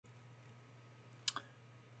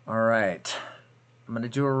All right, I'm going to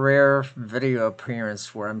do a rare video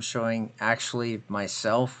appearance where I'm showing actually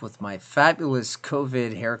myself with my fabulous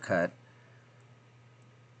COVID haircut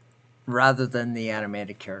rather than the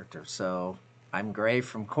animated character. So I'm Gray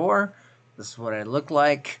from Core. This is what I look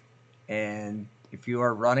like. And if you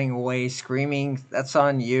are running away screaming, that's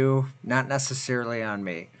on you, not necessarily on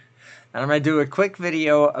me. And I'm going to do a quick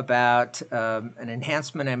video about an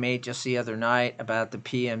enhancement I made just the other night about the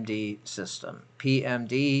PMD system.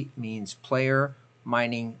 PMD means Player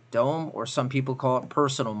Mining Dome, or some people call it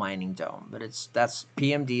Personal Mining Dome, but that's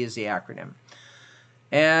PMD is the acronym.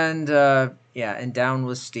 And yeah, and down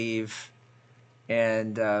with Steve.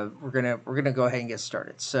 And we're gonna go ahead and get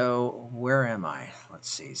started. So where am I? Let's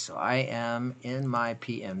see. So I am in my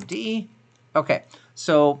PMD. Okay,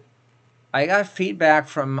 so I got feedback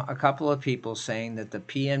from a couple of people saying that the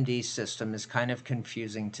PMD system is kind of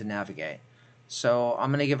confusing to navigate. So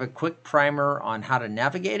I'm going to give a quick primer on how to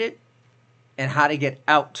navigate it and how to get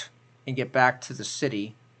out and get back to the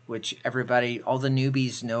city, which everybody, all the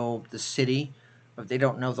newbies know the city. They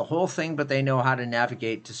don't know the whole thing, but they know how to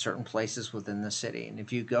navigate to certain places within the city. And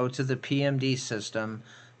if you go to the PMD system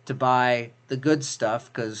to buy the good stuff,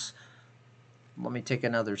 because let me take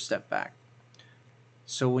another step back.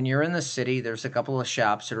 So when you're in the city, there's a couple of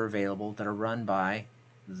shops that are available that are run by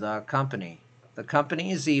the company. The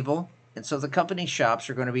company is evil, and so the company shops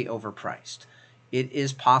are going to be overpriced. It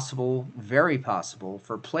is possible, very possible,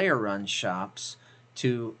 for player-run shops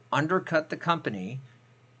to undercut the company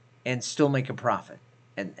and still make a profit.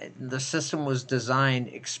 And the system was designed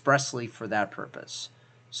expressly for that purpose.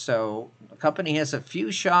 So the company has a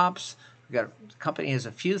few shops. The company has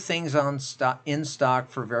a few things in stock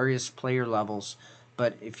for various player levels.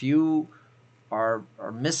 But if you are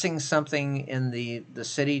missing something in the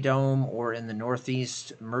city dome or in the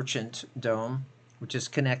Northeast Merchant Dome, which is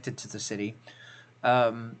connected to the city,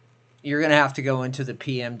 you're going to have to go into the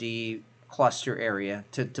PMD cluster area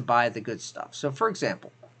to buy the good stuff. So for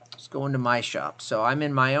example, let's go into my shop. So I'm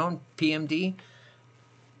in my own PMD,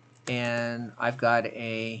 and I've got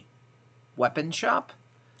a weapon shop,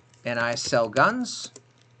 and I sell guns,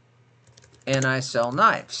 and I sell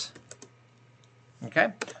knives.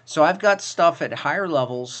 Okay, so I've got stuff at higher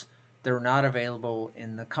levels that are not available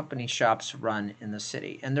in the company shops run in the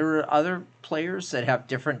city. And there are other players that have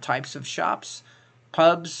different types of shops,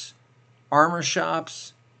 pubs, armor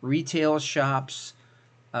shops, retail shops.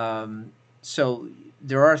 So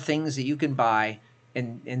there are things that you can buy,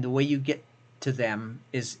 and the way you get to them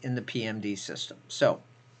is in the PMD system. So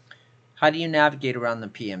how do you navigate around the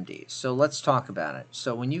PMD? So let's talk about it.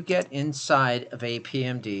 So when you get inside of a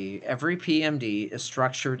PMD, every PMD is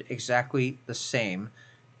structured exactly the same.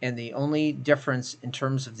 And the only difference in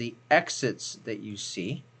terms of the exits that you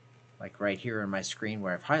see, like right here on my screen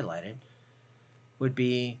where I've highlighted, would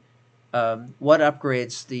be what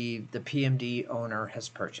upgrades the PMD owner has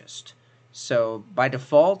purchased. So by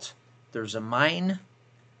default, there's a mine.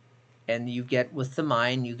 And you get, with the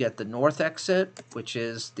mine, you get the north exit, which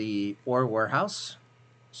is the ore warehouse.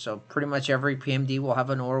 So pretty much every PMD will have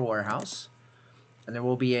an ore warehouse. And there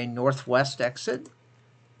will be a northwest exit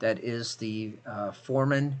that is the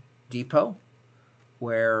foreman depot,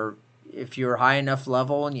 where if you're high enough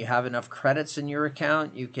level and you have enough credits in your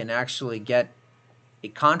account, you can actually get a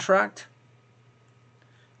contract.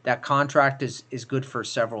 That contract is good for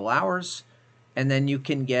several hours. And then you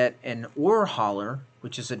can get an ore hauler,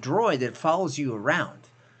 which is a droid that follows you around.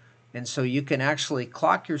 And so you can actually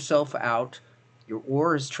clock yourself out. Your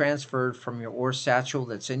ore is transferred from your ore satchel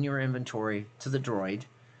that's in your inventory to the droid.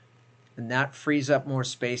 And that frees up more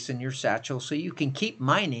space in your satchel, so you can keep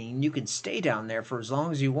mining. You can stay down there for as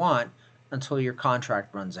long as you want until your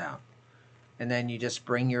contract runs out. And then you just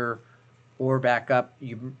bring your ore back up.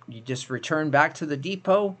 You just return back to the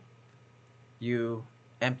depot. You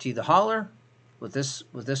empty the hauler. With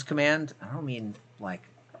this command, I don't mean like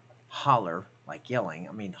holler, like yelling.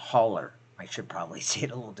 I mean hauler. I should probably say it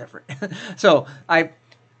a little different. So I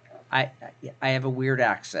have a weird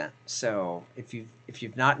accent. So if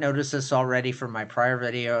you've not noticed this already from my prior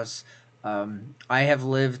videos, I have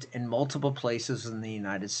lived in multiple places in the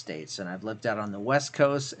United States, and I've lived out on the West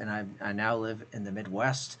Coast, and I now live in the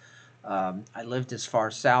Midwest. I lived as far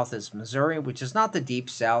south as Missouri, which is not the deep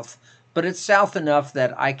south, but it's south enough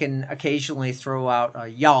that I can occasionally throw out a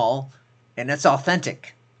y'all, and it's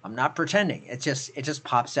authentic. I'm not pretending. It just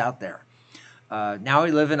pops out there. Now I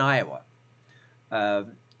live in Iowa.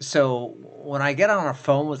 So when I get on a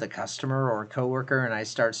phone with a customer or a coworker and I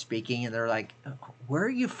start speaking and they're like, "Where are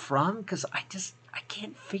you from?" Because I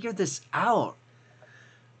can't figure this out.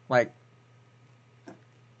 Like,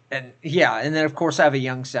 And yeah, and then of course I have a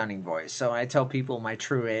young sounding voice. So I tell people my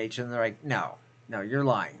true age and they're like, no, you're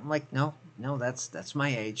lying. I'm like, no, that's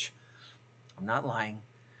my age. I'm not lying.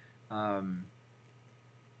 I'll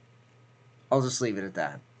just leave it at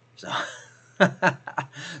that. So,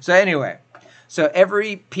 so anyway, so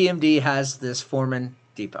every PMD has this foreman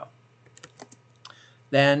depot.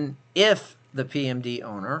 Then if the PMD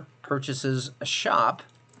owner purchases a shop,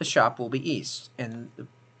 the shop will be east. And the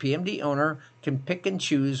PMD owner can pick and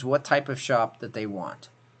choose what type of shop that they want.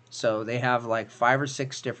 So they have like 5 or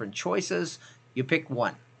 6 different choices. You pick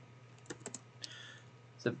one.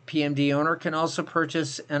 The PMD owner can also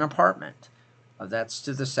purchase an apartment. That's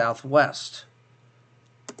to the southwest.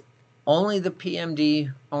 Only the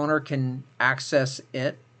PMD owner can access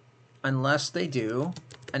it unless they do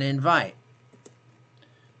an invite.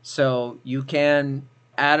 So you can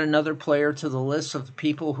add another player to the list of the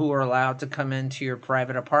people who are allowed to come into your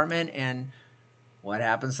private apartment, and what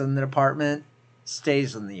happens in the apartment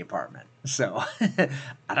stays in the apartment. So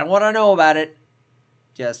I don't want to know about it.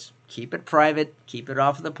 Just keep it private, keep it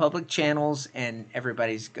off of the public channels, and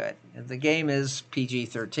everybody's good. The game is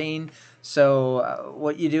PG-13, so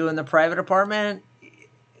what you do in the private apartment,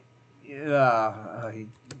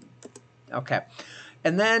 okay.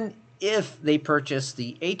 And then if they purchase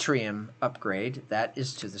the atrium upgrade, that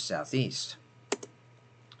is to the southeast.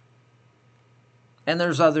 And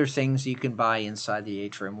there's other things you can buy inside the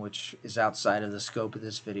atrium, which is outside of the scope of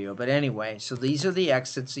this video. But anyway, so these are the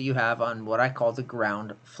exits that you have on what I call the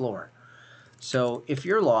ground floor. So if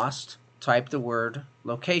you're lost, type the word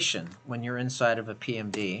location when you're inside of a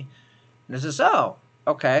PMD. And it says, oh,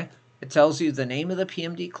 okay. It tells you the name of the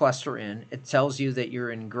PMD cluster in. It tells you that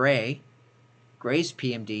you're in Gray's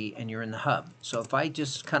PMD, and you're in the hub. So if I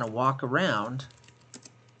just kind of walk around, it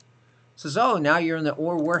says, oh, now you're in the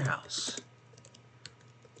ore warehouse.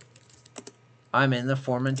 I'm in the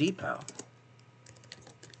foreman depot.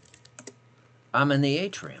 I'm in the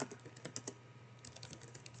atrium.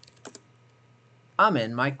 I'm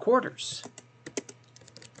in my quarters.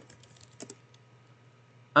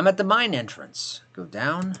 I'm at the mine entrance. Go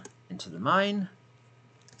down into the mine.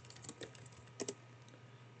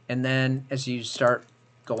 And then as you start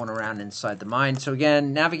going around inside the mine. So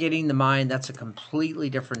again, navigating the mine, that's a completely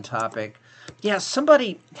different topic. Yeah,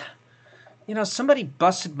 somebody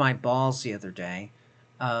busted my balls the other day.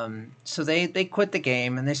 So they quit the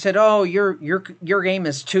game and they said, oh, your game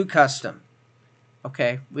is too custom.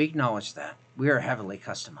 Okay, we acknowledge that. We are heavily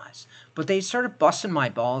customized. But they started busting my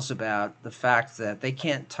balls about the fact that they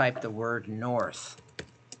can't type the word north.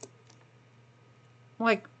 I'm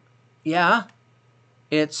like, yeah,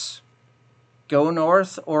 it's go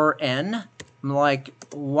north or N. I'm like,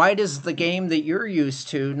 why does the game that you're used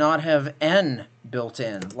to not have N built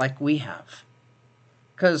in like we have?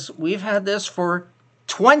 Because we've had this for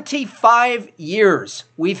 25 years.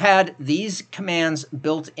 We've had these commands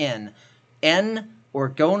built in. N or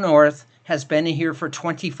go north has been here for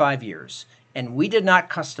 25 years, and we did not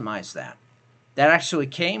customize that. That actually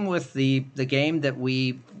came with the game that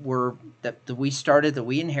we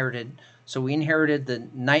inherited. So we inherited the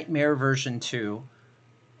Nightmare version 2,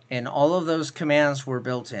 and all of those commands were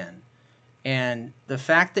built in. And the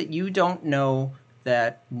fact that you don't know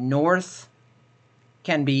that north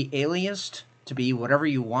can be aliased to be whatever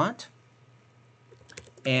you want,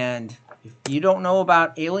 and if you don't know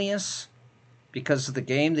about alias because the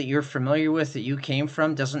game that you're familiar with that you came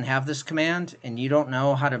from doesn't have this command and you don't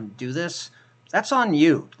know how to do this, that's on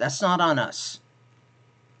you. That's not on us.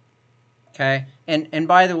 Okay? And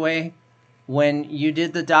by the way, when you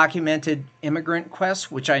did the documented immigrant quest,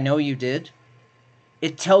 which I know you did,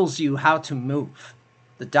 it tells you how to move.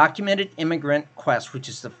 The documented immigrant quest, which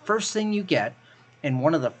is the first thing you get, and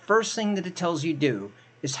one of the first things that it tells you do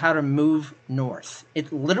is how to move north.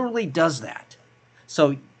 It literally does that.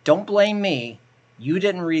 So don't blame me. You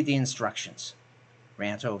didn't read the instructions.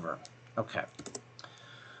 Rant over. Okay.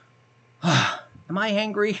 Am I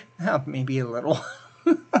angry? Maybe a little.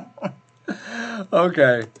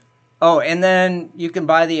 Okay. Oh, and then you can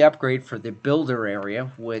buy the upgrade for the builder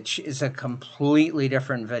area, which is a completely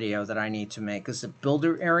different video that I need to make. Because the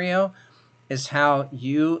builder area is how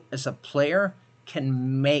you, as a player,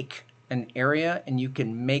 can make an area, and you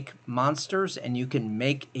can make monsters, and you can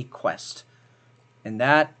make a quest. And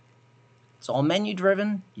that, it's all menu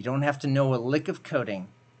driven. You don't have to know a lick of coding.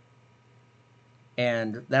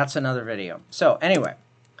 And that's another video. So anyway,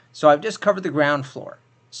 so I've just covered the ground floor.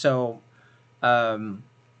 So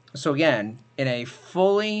again, in a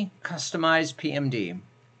fully customized PMD,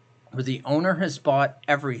 where the owner has bought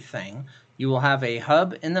everything, you will have a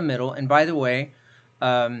hub in the middle. And by the way,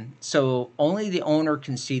 so only the owner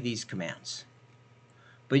can see these commands.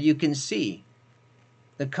 But you can see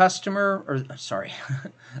the customer, or sorry,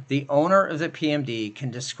 the owner of the PMD can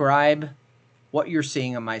describe what you're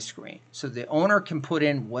seeing on my screen. So the owner can put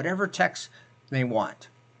in whatever text they want.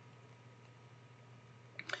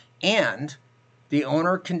 And the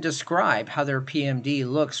owner can describe how their PMD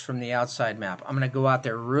looks from the outside map. I'm going to go out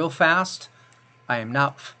there real fast. I am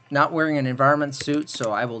not wearing an environment suit,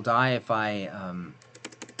 so I will die if I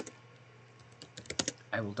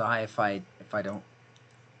don't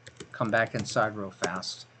come back inside real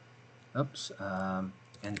fast. Oops.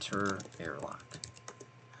 Enter airlock.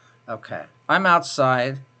 Okay, I'm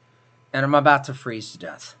outside and I'm about to freeze to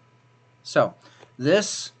death. So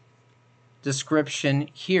this description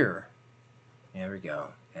here, there we go,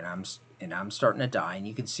 and I'm starting to die, and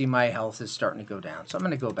you can see my health is starting to go down. So I'm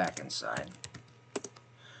going to go back inside.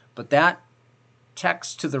 But that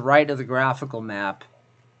text to the right of the graphical map,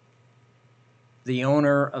 the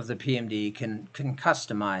owner of the PMD can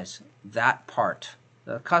customize that part.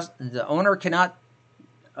 The owner cannot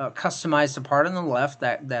customize the part on the left,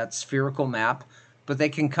 that spherical map, but they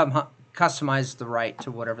can customize the right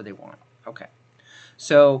to whatever they want. Okay,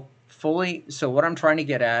 so what I'm trying to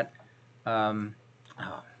get at, oh,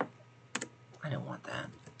 I don't want that.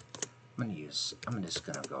 I'm just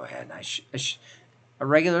gonna go ahead and a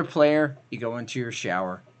regular player, you go into your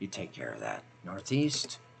shower, you take care of that.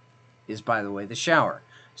 Northeast is, by the way, the shower.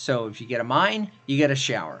 So if you get a mine, you get a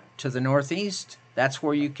shower. To the northeast, that's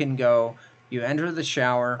where you can go. You enter the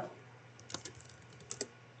shower,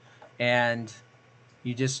 and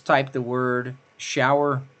you just type the word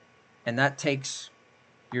shower, and that takes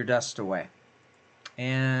your dust away.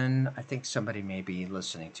 And I think somebody may be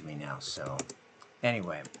listening to me now. So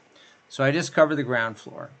anyway, so I just covered the ground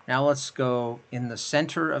floor. Now let's go in the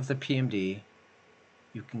center of the PMD.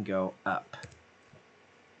 You can go up.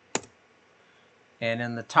 And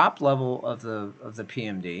in the top level of the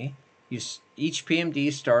PMD, each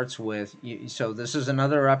PMD starts with, so this is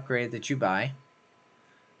another upgrade that you buy.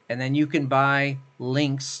 And then you can buy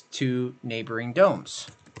links to neighboring domes.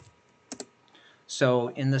 So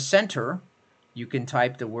in the center, you can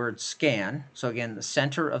type the word scan. So again, the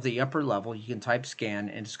center of the upper level, you can type scan,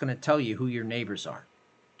 and it's going to tell you who your neighbors are,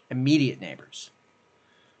 immediate neighbors.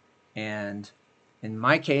 And in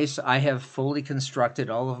my case, I have fully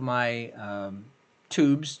constructed all of my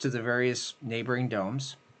tubes to the various neighboring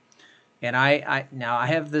domes. And now I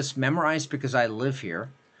have this memorized because I live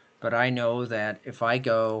here, but I know that if I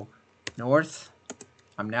go north,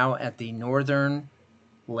 I'm now at the northern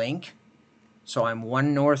link. So I'm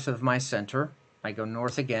one north of my center. I go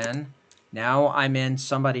north again. Now I'm in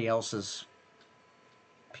somebody else's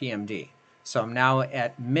PMD. So I'm now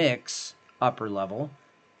at mix upper level.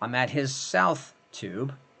 I'm at his south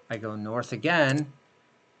tube. I go north again.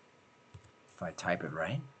 If I type it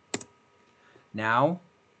right. Now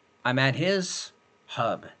I'm at his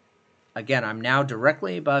hub. Again, I'm now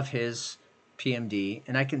directly above his PMD,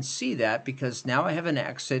 and I can see that because now I have an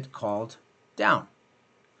exit called down.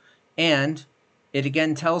 And it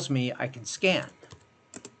again tells me I can scan.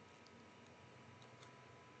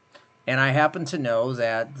 And I happen to know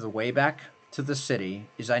that the way back to the city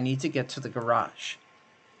is I need to get to the garage.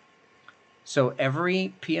 So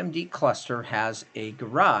every PMD cluster has a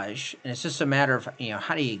garage, and it's just a matter of,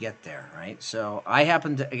 how do you get there, right? So I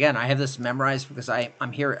happen to, again, I have this memorized because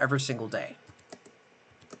I'm here every single day.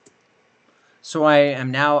 So I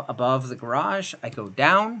am now above the garage. I go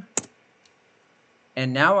down,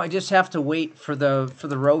 and now I just have to wait for the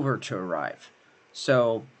rover to arrive.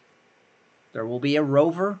 So there will be a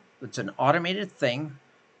rover. It's an automated thing.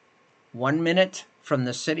 1 minute from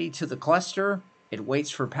the city to the cluster, it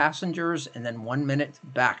waits for passengers, and then 1 minute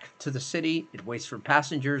back to the city, it waits for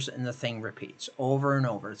passengers, and the thing repeats over and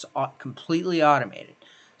over. It's completely automated.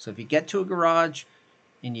 So if you get to a garage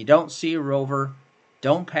and you don't see a rover,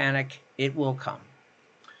 don't panic, it will come.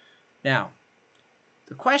 Now,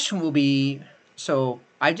 the question will be, so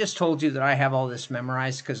I just told you that I have all this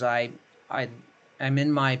memorized because I'm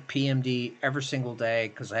in my PMD every single day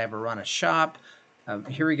because I have a run a shop.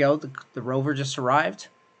 Here we go. The rover just arrived.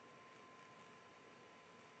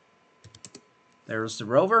 There's the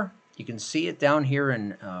rover. You can see it down here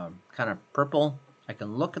in kind of purple. I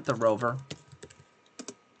can look at the rover.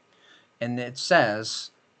 And it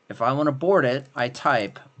says, if I want to board it, I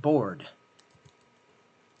type board.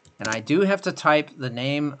 And I do have to type the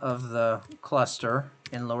name of the cluster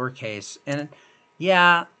in lowercase. And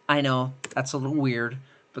yeah, I know that's a little weird.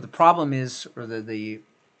 But the problem is, or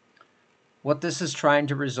what this is trying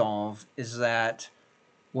to resolve is that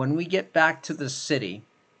when we get back to the city,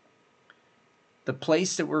 the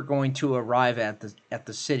place that we're going to arrive at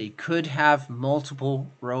the city could have multiple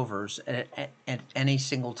rovers at any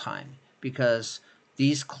single time, because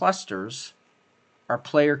these clusters are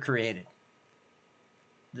player created.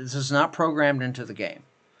 This is not programmed into the game.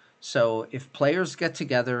 So if players get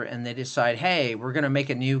together and they decide, hey, we're going to make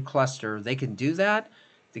a new cluster, they can do that.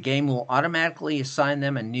 The game will automatically assign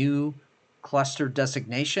them a new cluster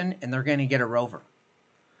designation, and they're going to get a rover.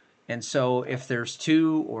 And so if there's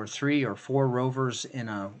 2 or 3 or 4 rovers in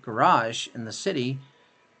a garage in the city,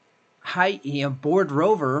 board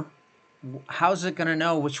rover, how's it going to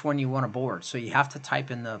know which one you want to board? So you have to type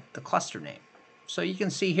in the cluster name. So you can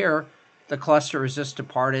see here, the cluster is just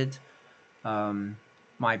departed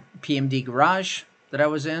my PMD garage that I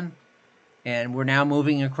was in, and we're now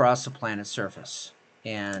moving across the planet's surface.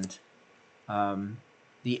 And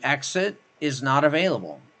the exit is not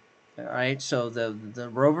available. All right, so the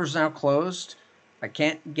rover's now closed. I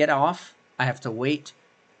can't get off. I have to wait,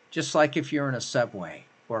 just like if you're in a subway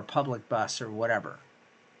or a public bus or whatever,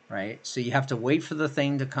 right? So you have to wait for the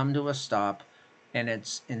thing to come to a stop, and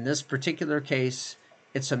it's, in this particular case,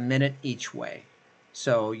 it's a minute each way.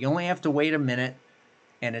 So you only have to wait a minute,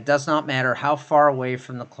 and it does not matter how far away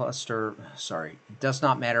from the cluster, it does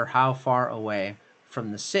not matter how far away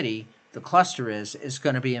from the city the cluster is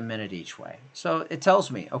going to be a minute each way. So it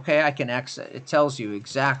tells me, okay, I can exit. It tells you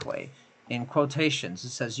exactly, in quotations, it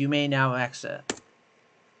says, you may now exit.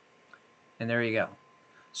 And there you go.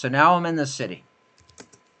 So now I'm in the city.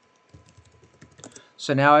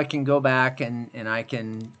 So now I can go back and I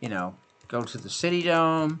can, go to the city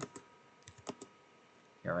dome.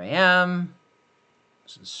 Here I am.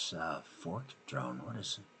 This is a forked drone. What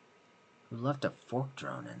is it? Who left a forked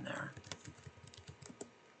drone in there?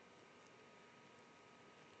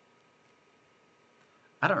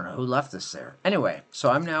 I don't know who left this there. Anyway,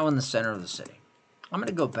 so I'm now in the center of the city. I'm going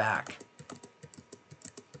to go back.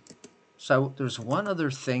 So there's one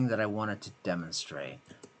other thing that I wanted to demonstrate.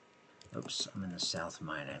 Oops, I'm in the south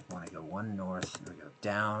mine. I want to go one north, and we go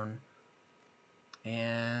down.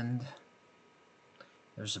 And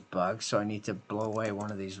there's a bug, so I need to blow away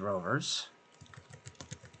one of these rovers.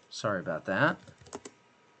 Sorry about that.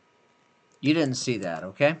 You didn't see that,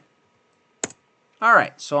 okay? All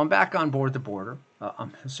right, so I'm back on board the border.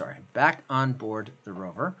 Back on board the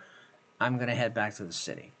rover. I'm going to head back to the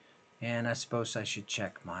city. And I suppose I should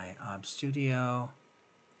check my OBS Studio.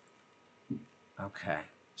 Okay,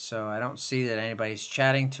 so I don't see that anybody's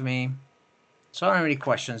chatting to me. So I don't have any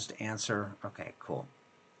questions to answer. Okay, cool.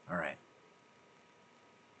 All right.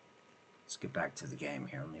 Let's get back to the game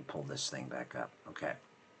here. Let me pull this thing back up. Okay.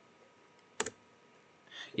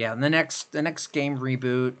 Yeah, and the next game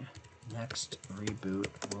reboot.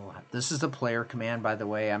 This is the player command, by the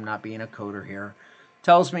way. I'm not being a coder here.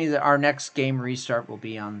 Tells me that our next game restart will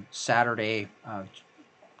be on Saturday,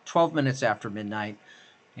 12 minutes after midnight.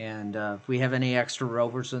 And if we have any extra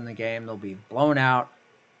rovers in the game, they'll be blown out.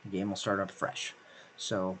 The game will start up fresh.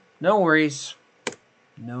 So no worries.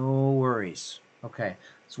 No worries. Okay.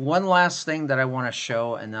 So one last thing that I want to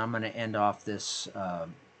show, and then I'm going to end off this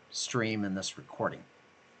stream and this recording.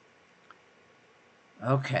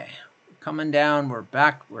 Okay. Coming down, we're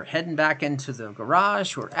back, we're heading back into the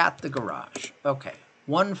garage, we're at the garage. Okay,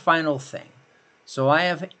 one final thing. So I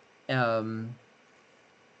have,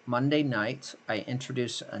 Monday night, I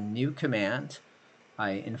introduced a new command.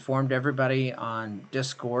 I informed everybody on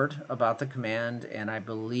Discord about the command, and I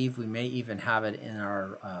believe we may even have it in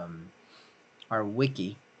our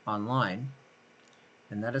wiki online,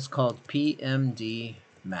 and that is called PMD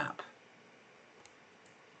Map.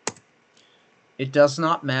 It does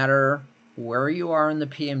not matter where you are in the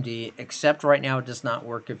PMD, except right now it does not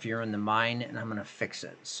work if you're in the mine, and I'm going to fix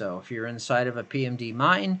it. So if you're inside of a PMD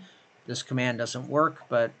mine, this command doesn't work,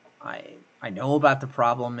 but I know about the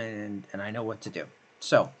problem and I know what to do.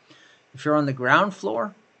 So if you're on the ground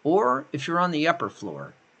floor or if you're on the upper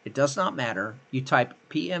floor, it does not matter. You type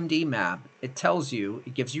PMD map. It tells you,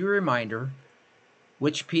 it gives you a reminder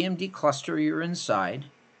which PMD cluster you're inside.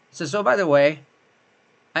 It says, oh, by the way,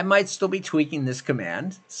 I might still be tweaking this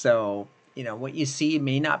command, so what you see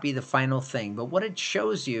may not be the final thing, but what it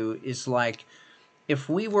shows you is like if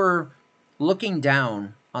we were looking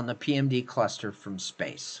down on the PMD cluster from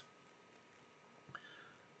space.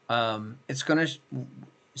 It's going to,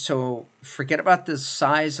 so forget about the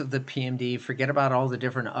size of the PMD, forget about all the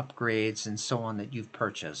different upgrades and so on that you've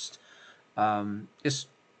purchased. Just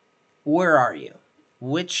where are you?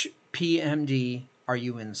 Which PMD are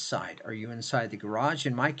you inside? Are you inside the garage?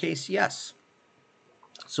 In my case, yes.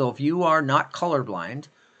 So if you are not colorblind,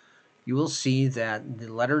 you will see that the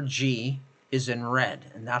letter G is in red,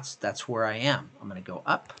 and that's where I am. I'm going to go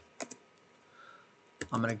up.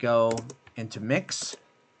 I'm going to go into mix,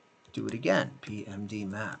 do it again, PMD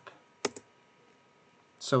map.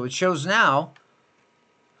 So it shows now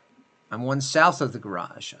I'm one south of the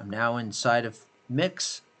garage. I'm now inside of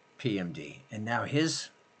mix PMD, and now his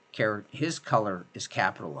color is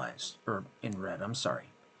capitalized, or in red, I'm sorry.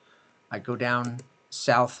 I go down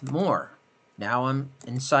south more. Now I'm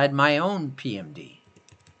inside my own PMD.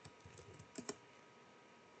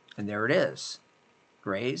 And there it is.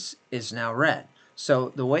 Grays is now red. So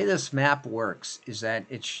the way this map works is that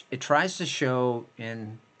it tries to show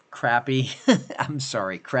in crappy, I'm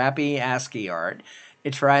sorry, crappy ASCII art.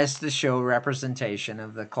 It tries to show representation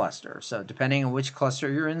of the cluster. So depending on which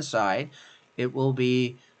cluster you're inside, it will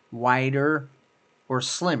be wider or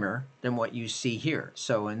slimmer than what you see here.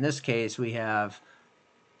 So in this case, we have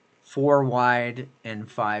 4 wide and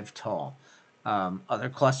 5 tall. Other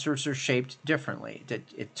clusters are shaped differently.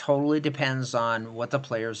 It totally depends on what the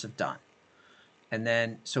players have done. And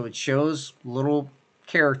then, so it shows little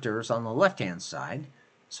characters on the left-hand side.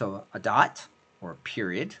 So a dot or a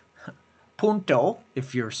period. Punto,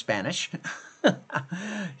 if you're Spanish.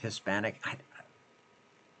 Hispanic.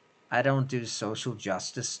 I don't do social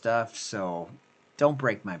justice stuff, so don't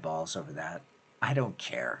break my balls over that. I don't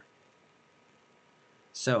care.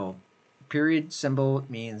 So, period symbol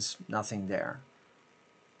means nothing there.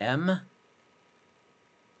 M,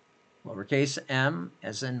 lowercase m,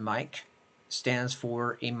 as in Mike, stands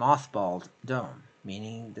for a mothballed dome,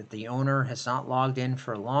 meaning that the owner has not logged in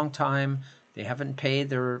for a long time, they haven't paid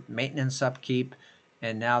their maintenance upkeep,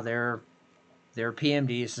 and now their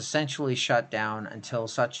PMD is essentially shut down until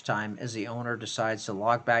such time as the owner decides to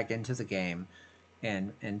log back into the game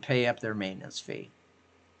and pay up their maintenance fee.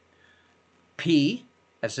 P,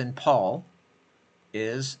 as in Paul,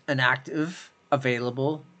 is an active,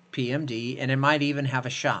 available PMD, and it might even have a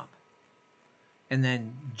shop. And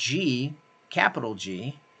then G, capital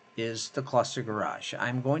G, is the cluster garage.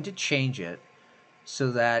 I'm going to change it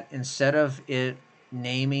so that instead of it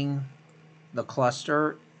naming the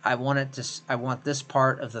cluster, I want this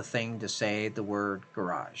part of the thing to say the word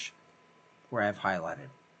garage, where I've highlighted.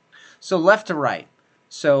 So left to right.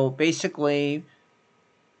 So basically,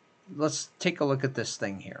 let's take a look at this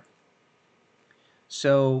thing here.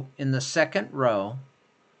 So in the second row,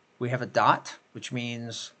 we have a dot, which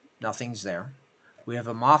means nothing's there. We have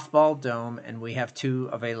a mothball dome, and we have 2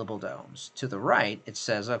 available domes. To the right, it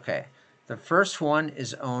says, okay, the first one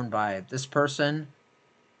is owned by this person.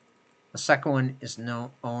 The second one is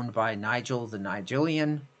owned by Nigel the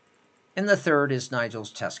Nigelian. And the third is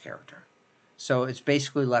Nigel's test character. So it's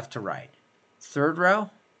basically left to right. Third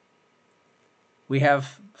row, we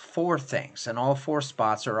have 4 things, and all 4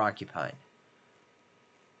 spots are occupied.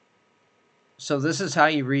 So this is how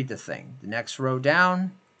you read the thing. The next row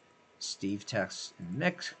down, Steve text and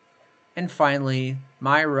mix. And finally,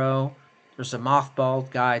 my row, there's a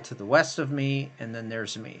mothballed guy to the west of me, and then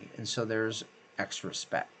there's me. And so there's extra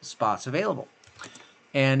spots available.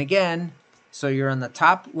 And again, so you're on the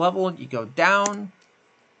top level, you go down,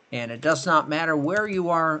 and it does not matter where you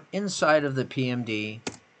are inside of the PMD.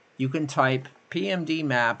 You can type PMD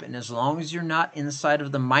map, and as long as you're not inside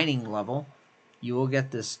of the mining level, you will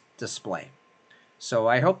get this display. So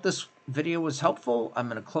I hope this video was helpful. I'm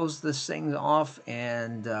going to close this thing off,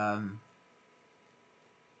 and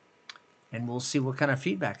we'll see what kind of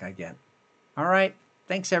feedback I get. All right.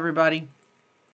 Thanks, everybody.